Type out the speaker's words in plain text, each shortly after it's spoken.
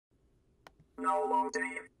Now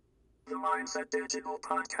loading the Mindset Digital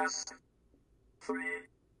Podcast. 3,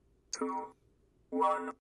 2,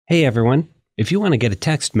 1. Hey everyone. If you want to get a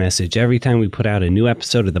text message every time we put out a new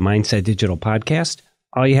episode of the Mindset Digital Podcast,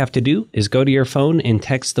 all you have to do is go to your phone and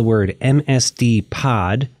text the word MSD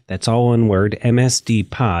Pod, that's all one word,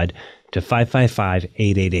 MSD Pod, to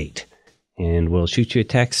 555-888. And we'll shoot you a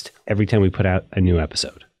text every time we put out a new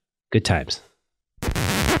episode. Good times.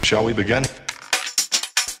 Shall we begin?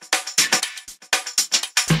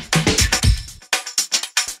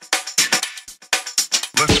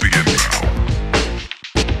 Let's begin now.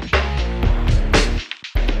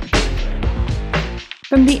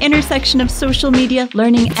 From the intersection of social media,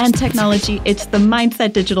 learning, and technology, it's the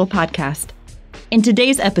Mindset Digital Podcast. In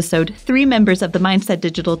today's episode, 3 members of the Mindset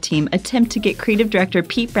Digital team attempt to get Creative Director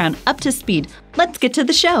Pete Brown up to speed. Let's get to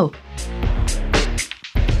the show.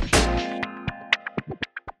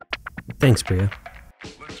 Thanks, Priya.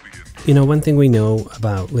 You know, one thing we know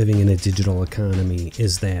about living in a digital economy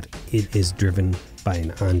is that it is driven by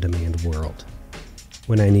an on-demand world.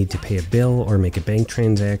 When I need to pay a bill or make a bank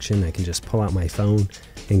transaction, I can just pull out my phone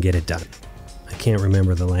and get it done. I can't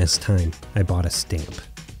remember the last time I bought a stamp.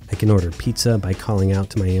 I can order pizza by calling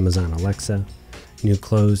out to my Amazon Alexa. New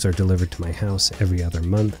clothes are delivered to my house every other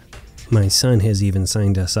month. My son has even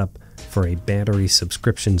signed us up for a battery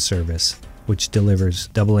subscription service which delivers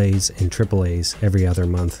AA's and AAA's every other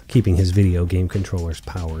month, keeping his video game controllers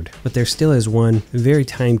powered. But there still is one very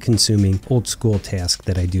time-consuming, old-school task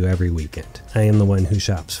that I do every weekend. I am the one who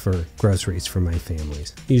shops for groceries for my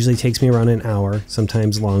families. It usually takes me around an hour,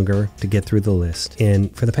 sometimes longer, to get through the list.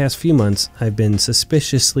 And for the past few months, I've been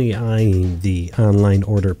suspiciously eyeing the online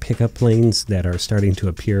order pickup lanes that are starting to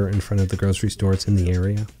appear in front of the grocery stores in the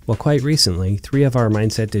area. Well, quite recently, 3 of our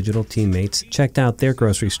Mindset Digital teammates checked out their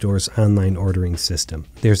grocery store's online ordering system.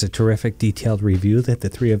 There's a terrific detailed review that the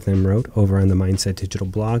 3 of them wrote over on the Mindset Digital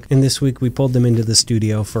blog, and this week we pulled them into the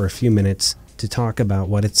studio for a few minutes to talk about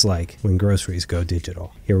what it's like when groceries go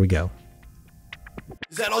digital. Here we go.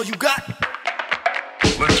 Is that all you got?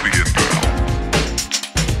 Let's begin now.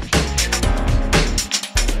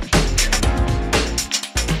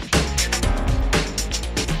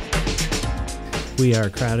 We are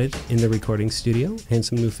crowded in the recording studio and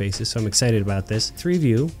some new faces, so I'm excited about this. 3 of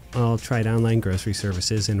you all tried online grocery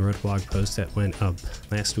services and wrote a blog post that went up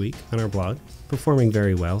last week on our blog, performing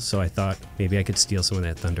very well, so I thought maybe I could steal some of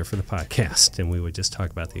that thunder for the podcast and we would just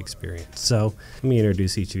talk about the experience. So let me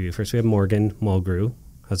introduce each of you. First, we have Morgan Mulgrew.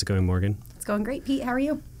 How's it going, Morgan? It's going great, Pete. How are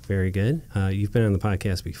you? Very good. You've been on the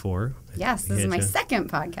podcast before. Yes, this is my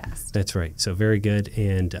second podcast. That's right. So very good.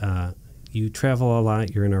 And you travel a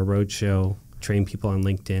lot. You're in our road show. Train people on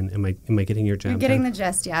LinkedIn. Am I getting your job You're getting done? the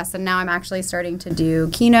gist, yes. And now I'm actually starting to do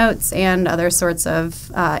keynotes and other sorts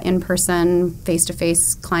of in-person,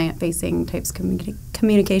 face-to-face, client-facing types of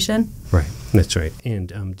communication. Right, that's right.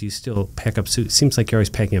 And do you still pack up suitcases? Seems like you're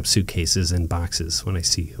always packing up suitcases and boxes when I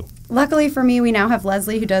see you. Luckily for me, we now have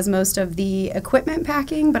Leslie who does most of the equipment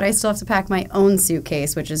packing, but I still have to pack my own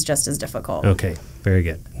suitcase, which is just as difficult. Okay, very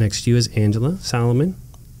good. Next to you is Angela Solomon,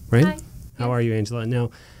 right? Hi. How are you, Angela?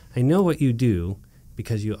 Now, I know what you do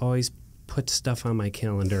because you always put stuff on my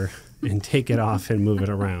calendar and take it off and move it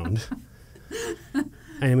around.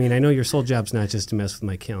 I mean, I know your sole job's not just to mess with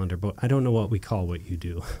my calendar, but I don't know what we call what you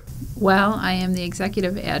do. Well, I am the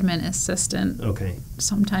executive admin assistant. Okay.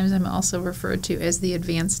 Sometimes I'm also referred to as the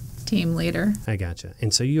advanced team leader. I gotcha.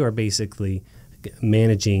 And so you are basically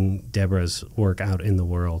managing Deborah's work out in the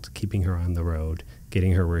world, keeping her on the road,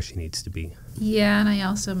 getting her where she needs to be. Yeah, and I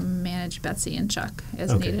also manage Betsy and Chuck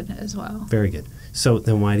as needed as well. Very good. So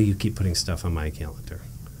then why do you keep putting stuff on my calendar?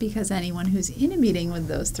 Because anyone who's in a meeting with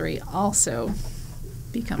those 3 also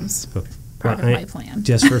becomes Okay. part of my plan.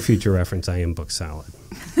 Just for future reference, I am book solid.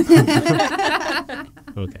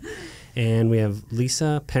 Okay. And we have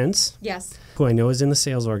Lisa Pence. Yes. Who I know is in the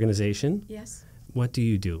sales organization. Yes. What do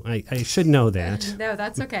you do? I should know that. No,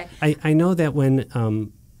 that's okay. I know that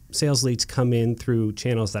when sales leads come in through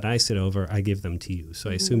channels that I sit over, I give them to you. So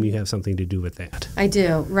I assume you have something to do with that. I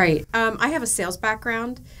do, right. I have a sales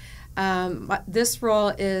background. This role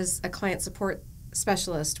is a client support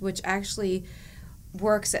specialist, which actually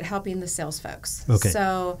works at helping the sales folks. Okay.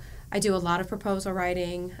 So I do a lot of proposal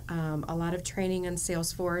writing, a lot of training on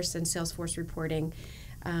Salesforce and Salesforce reporting,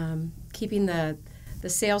 keeping the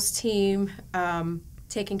sales team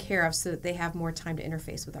taken care of so that they have more time to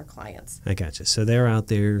interface with our clients. I gotcha. So they're out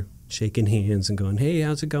there shaking hands and going, hey,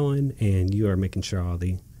 how's it going? And you are making sure all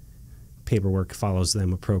the paperwork follows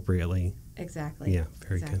them appropriately. Exactly. Yeah,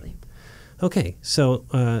 very good. Okay, so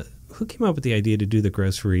who came up with the idea to do the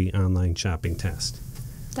grocery online shopping test?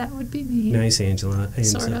 That would be me. Nice, Angela. And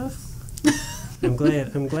sort of. I'm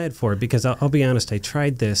glad for it because I'll be honest. I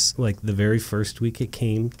tried this like the very first week it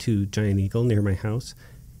came to Giant Eagle near my house,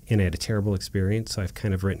 and I had a terrible experience. So I've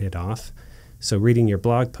kind of written it off. So reading your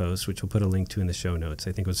blog post, which we'll put a link to in the show notes,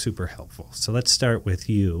 I think was super helpful. So let's start with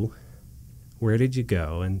you. Where did you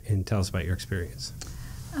go, and tell us about your experience?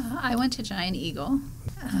 I went to Giant Eagle.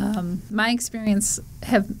 My experience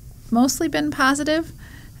have mostly been positive.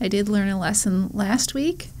 I did learn a lesson last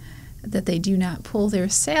week that they do not pull their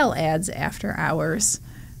sale ads after hours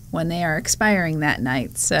when they are expiring that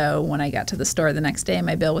night. So when I got to the store the next day,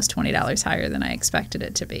 my bill was $20 higher than I expected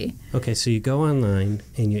it to be. Okay, so you go online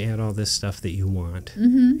and you add all this stuff that you want.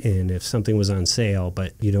 And if something was on sale,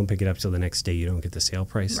 but you don't pick it up till the next day, you don't get the sale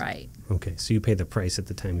price? Right. Okay, so you pay the price at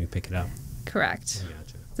the time you pick it up. Correct. I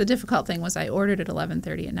gotcha. The difficult thing was I ordered at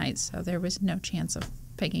 11:30 at night, so there was no chance of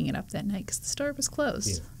picking it up that night because the store was closed.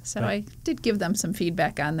 Yeah. So Right. I did give them some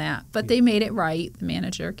feedback on that, but they made it right. The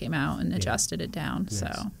manager came out and adjusted it down. Nice.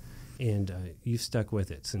 So And you've stuck with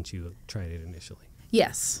it since you tried it initially.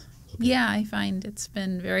 yes, yeah, I find it's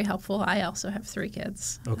been very helpful. I also have 3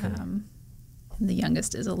 kids. Okay. And the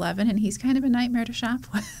youngest is 11, and he's kind of a nightmare to shop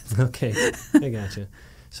with. Okay, I gotcha.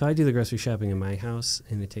 So I do the grocery shopping in my house,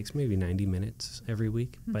 and it takes maybe 90 minutes every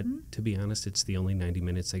week. But to be honest, it's the only 90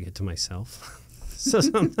 minutes I get to myself. So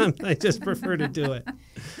sometimes I just prefer to do it.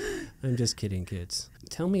 I'm just kidding, kids.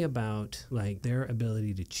 Tell me about like their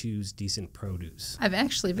ability to choose decent produce. I've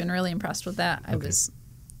actually been really impressed with that. I Okay. was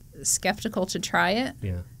skeptical to try it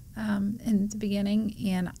Yeah. in the beginning,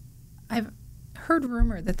 and I've heard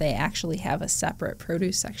rumor that they actually have a separate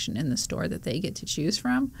produce section in the store that they get to choose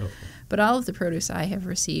from. Okay. But all of the produce I have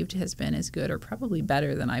received has been as good or probably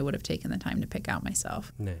better than I would have taken the time to pick out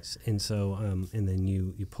myself. Nice. And so, and then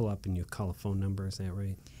you pull up and you call a phone number. Is that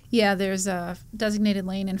right? Yeah, there's a designated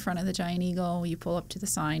lane in front of the Giant Eagle. You pull up to the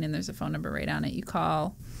sign, and there's a phone number right on it. You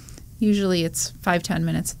call. Usually it's 5-10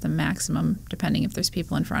 minutes at the maximum, depending if there's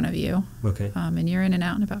people in front of you. Okay. And you're in and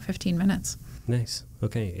out in about 15 minutes. Nice.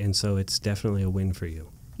 Okay. And so it's definitely a win for you.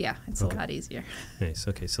 Yeah, it's Okay. a lot easier. Nice.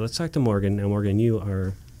 Okay. So let's talk to Morgan. Now, Morgan, you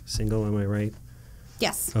are single, am I right?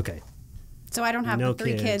 Yes. Okay. So I don't have No the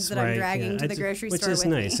 3 kids that I'm right? dragging Yeah. to the It's- grocery which store is with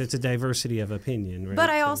nice. me. It's a diversity of opinion, right? But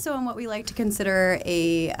I So- also am what we like to consider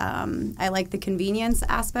I like the convenience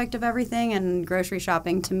aspect of everything, and grocery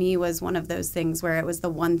shopping to me was one of those things where it was the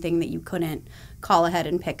one thing that you couldn't call ahead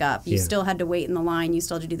and pick up. You Yeah. still had to wait in the line, you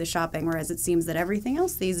still had to do the shopping, whereas it seems that everything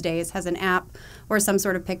else these days has an app or some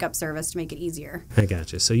sort of pickup service to make it easier. I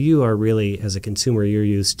gotcha. So you are really, as a consumer, you're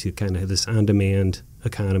used to kind of this on-demand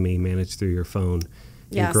economy managed through your phone.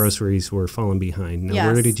 And Yes. groceries were falling behind. Now,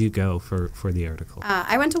 Yes. where did you go for the article?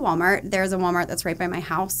 I went to Walmart. There's a Walmart that's right by my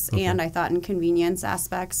house, Okay. and I thought in convenience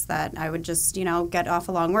aspects that I would just, get off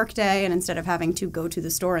a long work day, and instead of having to go to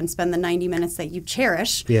the store and spend the 90 minutes that you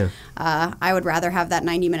cherish, Yeah. I would rather have that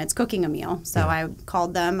 90 minutes cooking a meal. So I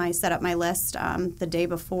called them. I set up my list the day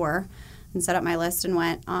before and set up my list and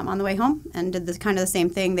went on the way home and did kind of the same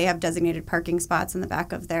thing. They have designated parking spots in the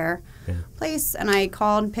back of their place, and I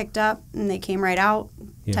called, picked up, and they came right out,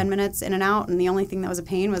 Yeah. 10 minutes in and out, and the only thing that was a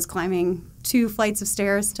pain was climbing 2 flights of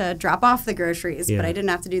stairs to drop off the groceries, Yeah. but I didn't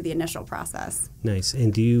have to do the initial process. Nice.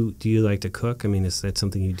 And do you like to cook? I mean, is that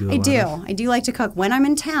something you do a I lot do. of? I do like to cook when I'm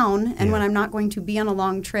in town and Yeah. when I'm not going to be on a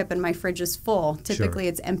long trip and my fridge is full. Typically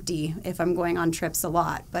it's empty if I'm going on trips a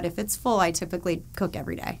lot, but if it's full, I typically cook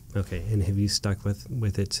every day. Okay. And have you stuck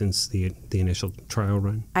with it since the initial trial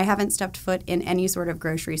run? I haven't stepped foot in any sort of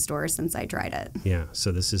grocery store since I tried it. Yeah.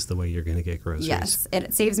 So this is the way you're going to get groceries. Yes,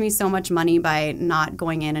 it saves me so much money by not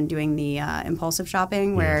going in and doing the impulsive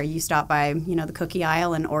shopping where you stop by, the cookie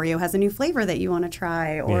aisle and Oreo has a new flavor that you want to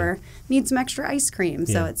try or need some extra ice cream.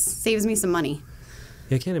 So Yeah. it saves me some money.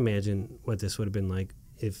 Yeah, I can't imagine what this would have been like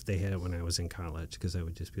if they had it when I was in college, because I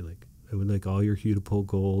would just be like, I would like all your Hue to Pull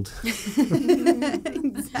Gold.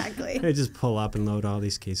 Exactly. I just pull up and load all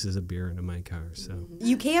these cases of beer into my car. So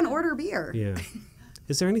You can order beer. yeah.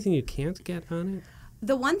 Is there anything you can't get on it?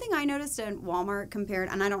 The one thing I noticed at Walmart compared,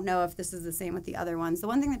 and I don't know if this is the same with the other ones, the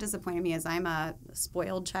one thing that disappointed me is I'm a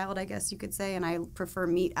spoiled child, I guess you could say, and I prefer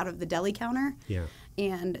meat out of the deli counter. Yeah.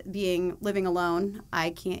 And living alone,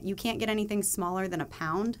 you can't get anything smaller than a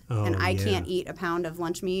pound, Oh, and I yeah. can't eat a pound of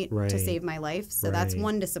lunch meat Right. to save my life. So that's Right.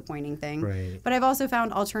 one disappointing thing. Right. But I've also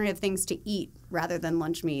found alternative things to eat rather than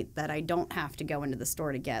lunch meat that I don't have to go into the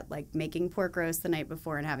store to get, like making pork roast the night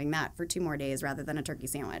before and having that for 2 more days rather than a turkey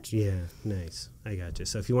sandwich. Yeah, nice. I got you.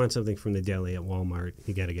 So if you want something from the deli at Walmart,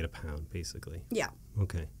 you got to get a pound, basically. Yeah.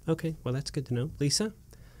 Okay. Okay. Well, that's good to know. Lisa,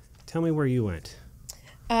 tell me where you went.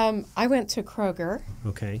 I went to Kroger,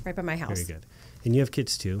 Okay. right by my house. Very good. And you have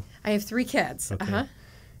kids too. I have 3 kids. Okay. Uh-huh.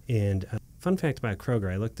 And fun fact about Kroger,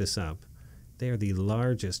 I looked this up. They are the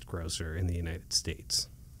largest grocer in the United States.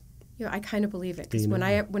 You know, I kind of believe it because Do you know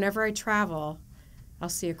that? whenever I travel, I'll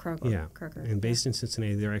see a Kroger. Yeah. Kroger. And based in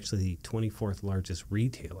Cincinnati, they're actually the 24th largest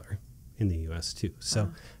retailer in the U.S., too.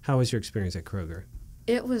 So how was your experience at Kroger?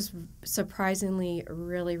 It was surprisingly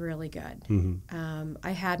really, really good. Mm-hmm.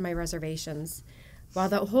 I had my reservations. While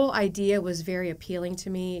the whole idea was very appealing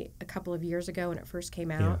to me a couple of years ago when it first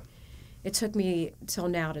came out, it took me till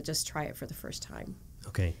now to just try it for the first time.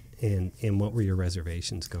 Okay. And what were your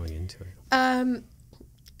reservations going into it?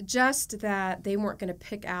 Just that they weren't going to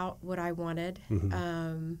pick out what I wanted,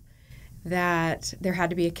 that there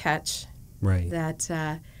had to be a catch, Right.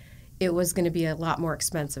 that it was going to be a lot more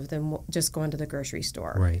expensive than just going to the grocery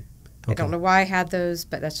store. Right. I don't know why I had those,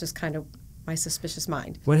 but that's just kind of my suspicious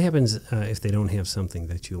mind. What happens if they don't have something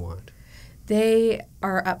that you want? They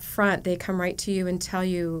are up front. They come right to you and tell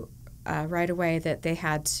you right away that they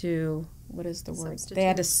had to, what is the word? They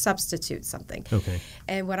had to substitute something. Okay.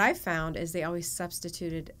 And what I found is they always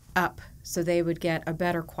substituted up so they would get a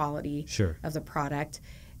better quality of the product,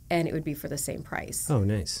 and it would be for the same price. Oh,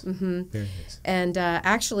 nice. Mm-hmm. Very nice. And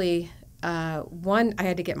actually, I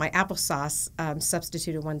had to get my applesauce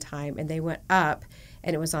substituted one time, and they went up,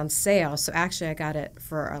 and it was on sale. So actually, I got it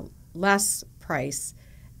for a less price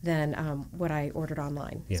than what I ordered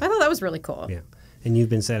online. Yeah. So I thought that was really cool. Yeah. And you've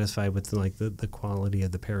been satisfied with the quality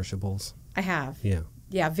of the perishables? I have. Yeah.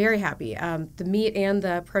 Yeah, very happy. The meat and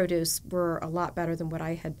the produce were a lot better than what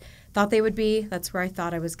I had thought they would be. That's where I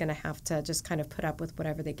thought I was going to have to just kind of put up with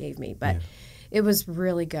whatever they gave me. But it was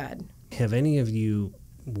really good. Have any of you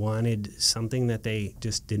wanted something that they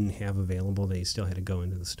just didn't have available that you still had to go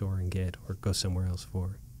into the store and get or go somewhere else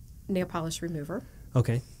for? Nail polish remover.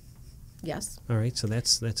 Okay. Yes. All right. So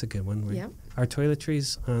that's a good one. Right? Yeah. Are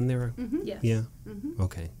toiletries on there? Yes. Yeah.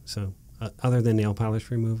 Okay. So other than nail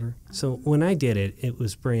polish remover. So when I did it, it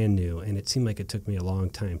was brand new, and it seemed like it took me a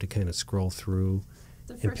long time to kind of scroll through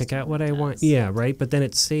and pick out what I want. Yeah, right. But then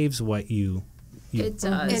it saves what you It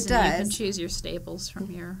does. It and does. You can choose your staples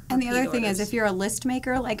from your And the other repeat thing is, orders. if you're a list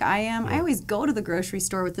maker like I am, I always go to the grocery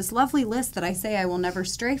store with this lovely list that I say I will never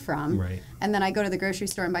stray from. Right. And then I go to the grocery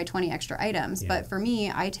store and buy 20 extra items. Yeah. But for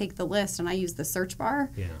me, I take the list and I use the search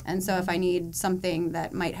bar. Yeah. And so if I need something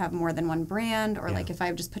that might have more than one brand, or like if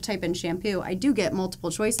I just type in shampoo, I do get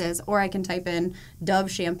multiple choices. Or I can type in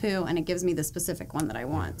Dove shampoo and it gives me the specific one that I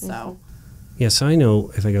want. So. Yeah, so I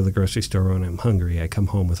know if I go to the grocery store when I'm hungry, I come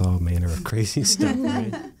home with all manner of crazy stuff,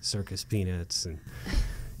 right? Circus peanuts and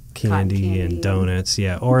candy and donuts,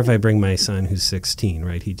 yeah. Or if I bring my son who's 16,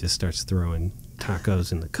 right, he just starts throwing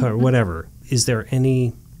tacos in the car, whatever. Is there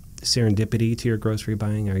any serendipity to your grocery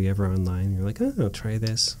buying? Are you ever online and you're like, oh, I'll try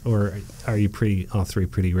this? Or are you all three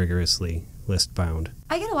pretty rigorously list bound?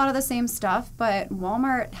 I get a lot of the same stuff, but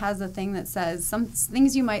Walmart has a thing that says some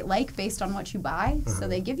things you might like based on what you buy. So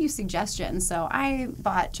they give you suggestions. So I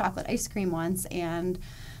bought chocolate ice cream once, and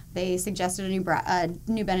they suggested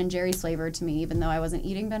a new Ben & Jerry's flavor to me, even though I wasn't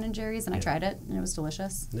eating Ben & Jerry's, and I tried it, and it was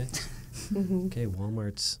delicious. Nice. Okay,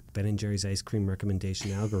 Walmart's Ben & Jerry's ice cream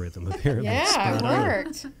recommendation algorithm apparently. Yeah, it spot on.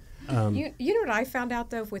 worked. You know what I found out,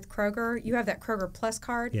 though, with Kroger? You have that Kroger Plus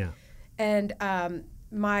card. Yeah. And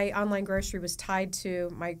my online grocery was tied to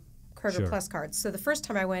my Kroger Plus card. So the first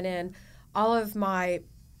time I went in, all of my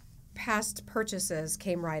past purchases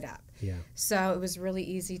came right up. Yeah. So it was really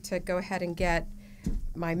easy to go ahead and get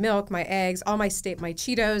my milk, my eggs, all my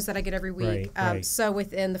Cheetos that I get every week. Right. So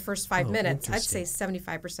within the first 5 minutes, I'd say interesting.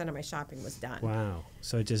 75% of my shopping was done. Wow.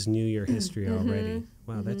 So it just knew your history already.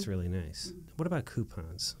 Wow, that's really nice. What about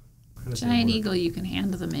coupons? How does that Giant work? Eagle, you can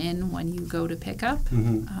hand them in when you go to pick up.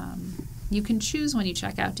 You can choose when you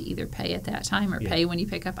check out to either pay at that time or pay when you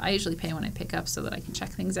pick up. I usually pay when I pick up so that I can check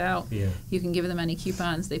things out. Yeah. You can give them any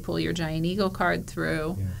coupons. They pull your Giant Eagle card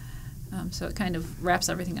through. Yeah. So it kind of wraps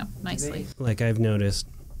everything up nicely. Like I've noticed,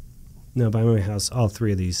 by my house, all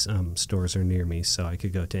three of these stores are near me, so I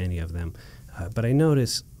could go to any of them. But I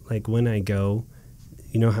notice, like when I go,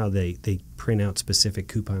 you know how they print out specific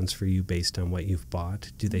coupons for you based on what you've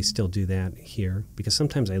bought? Do they still do that here? Because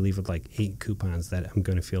sometimes I leave with like 8 coupons that I'm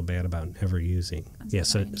going to feel bad about never using.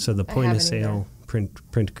 So the point of sale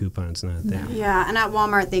print coupons not there. Yeah, and at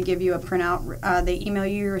Walmart they give you a printout. They email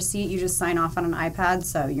you your receipt. You just sign off on an iPad,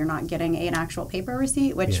 so you're not getting an actual paper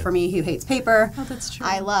receipt. Which for me, who hates paper, that's true.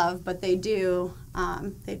 I love. But they do.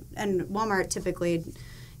 And Walmart typically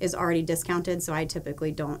is already discounted, so I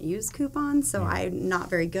typically don't use coupons. So I'm not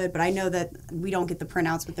very good. But I know that we don't get the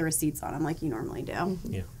printouts with the receipts on them like you normally do.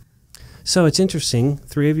 Yeah. So it's interesting.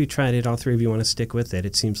 3 of you tried it. All 3 of you want to stick with it.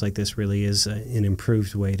 It seems like this really is an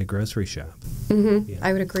improved way to grocery shop.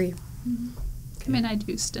 I would agree. I mean, I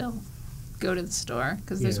do still. go to the store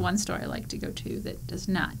because there's one store I like to go to that does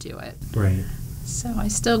not do it. Right. So I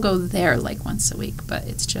still go there like once a week, but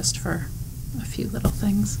it's just for a few little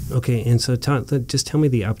things. Okay, and so just tell me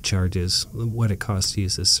the upcharges, what it costs to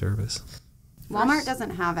use this service. Walmart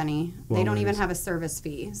doesn't have any. They don't even is- have a service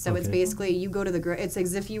fee. So it's Okay. basically you go to it's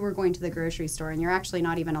as if you were going to the grocery store, and you're actually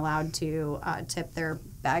not even allowed to tip their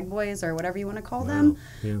bag boys or whatever you want to call them.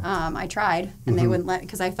 Yeah. I tried, and they wouldn't let,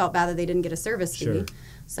 because I felt bad that they didn't get a service fee. Sure.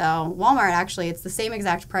 So Walmart, actually, it's the same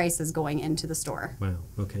exact price as going into the store. Wow,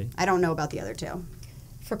 okay. I don't know about the other two.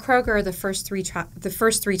 For Kroger, the first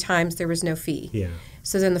three times there was no fee. Yeah.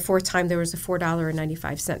 So then the fourth time there was a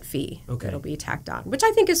 $4.95 fee Okay. that'll be tacked on, which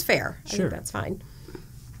I think is fair. I Sure. think that's fine.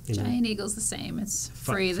 You know, Giant Eagle's the same. It's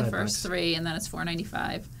free the $5. first 3, and then it's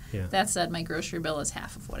 $4.95. Yeah. That said, my grocery bill is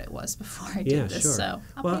half of what it was before I Yeah, did this, sure. so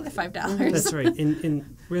I'll Well, pay the $5. That's right.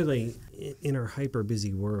 And really, in our hyper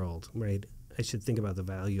busy world, right, I should think about the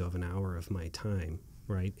value of an hour of my time,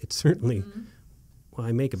 right? It's certainly, well,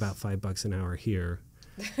 I make about $5 an hour here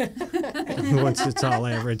once it's all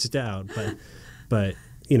averaged out. But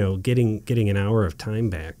you know, getting an hour of time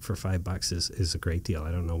back for $5 is a great deal.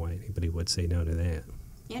 I don't know why anybody would say no to that.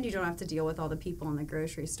 And you don't have to deal with all the people in the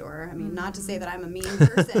grocery store. I mean, not to say that I'm a mean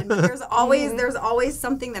person, but there's always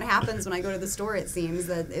something that happens when I go to the store, it seems,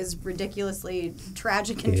 that is ridiculously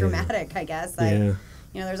tragic and Yeah. dramatic, I guess. Yeah.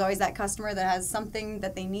 There's always that customer that has something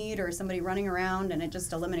that they need or somebody running around, and it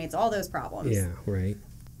just eliminates all those problems. Yeah, right.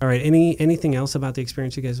 All right. Anything else about the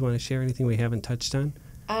experience you guys want to share? Anything we haven't touched on?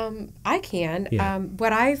 I can. Yeah.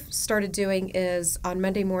 What I've started doing is on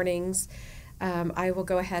Monday mornings, I will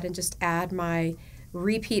go ahead and just add my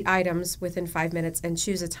repeat items within 5 minutes and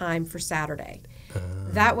choose a time for Saturday.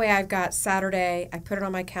 That way I've got Saturday, I put it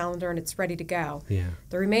on my calendar and it's ready to go. Yeah.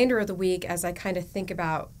 The remainder of the week, as I kind of think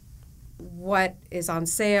about what is on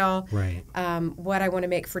sale, Right. what I want to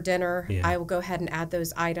make for dinner, Yeah. I will go ahead and add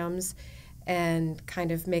those items and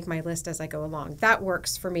kind of make my list as I go along. That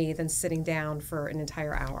works for me than sitting down for an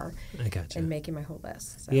entire hour I gotcha. and making my whole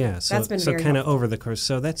list. So Yeah, so that's been very kind of helpful. over the course.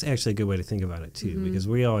 So that's actually a good way to think about it too, because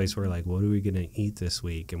we always were like, what are we going to eat this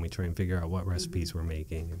week? And we try and figure out what recipes we're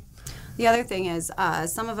making. And The other thing is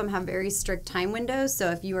some of them have very strict time windows. So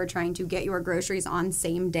if you are trying to get your groceries on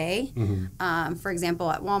same day, for example,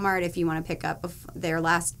 at Walmart, if you want to pick up, their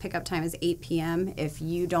last pickup time is 8 p.m. If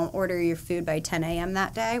you don't order your food by 10 a.m.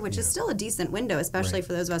 that day, which is still a decent window, especially Right.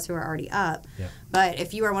 for those of us who are already up. Yeah. But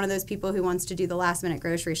if you are one of those people who wants to do the last minute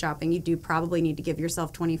grocery shopping, you do probably need to give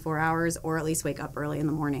yourself 24 hours or at least wake up early in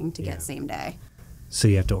the morning to Yeah. get same day. so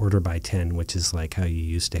you have to order by 10, which is like how you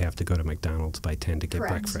used to have to go to McDonald's by 10 to get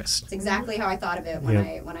breakfast. It's exactly how I thought of it when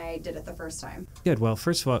I did it the first time. Good. Well,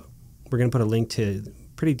 first of all, we're going to put a link to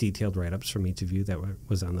pretty detailed write-ups from each of you that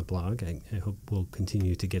was on the blog. I hope we'll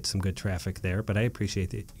continue to get some good traffic there, but I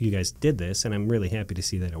appreciate that you guys did this, and I'm really happy to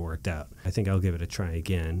see that it worked out. I think I'll give it a try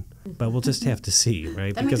again, but we'll just have to see,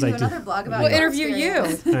 right? Then we can do another blog about We'll your interview you.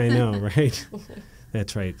 experience. I know, right?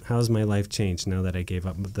 That's right. How's my life changed now that I gave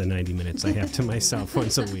up the 90 minutes I have to myself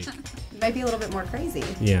once a week? You might be a little bit more crazy.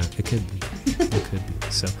 Yeah, it could be. It could be.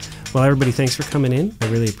 So, well, everybody, thanks for coming in. I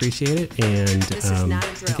really appreciate it. And This is not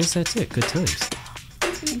a drill. I guess that's it. Good times.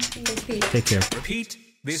 Take care. Repeat,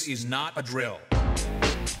 this is not a drill.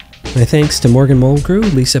 My thanks to Morgan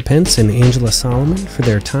Mulgrew, Lisa Pence, and Angela Solomon for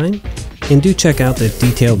their time. And do check out the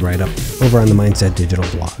detailed write-up over on the Mindset Digital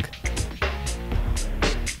blog.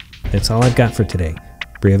 That's all I've got for today.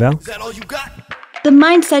 Briavel? Is that all you got? The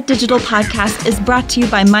Mindset Digital podcast is brought to you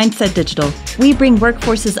by Mindset Digital. We bring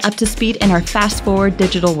workforces up to speed in our fast-forward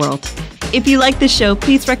digital world. If you like this show,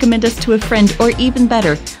 please recommend us to a friend, or even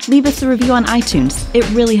better, leave us a review on iTunes. It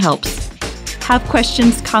really helps. Have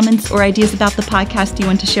questions, comments, or ideas about the podcast you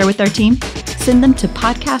want to share with our team? Send them to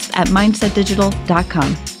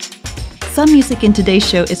podcast@mindsetdigital.com. Some music in today's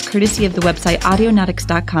show is courtesy of the website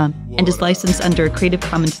audionautics.com and is licensed under Creative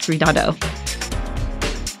Commons 3.0.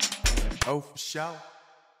 Oh, for sure.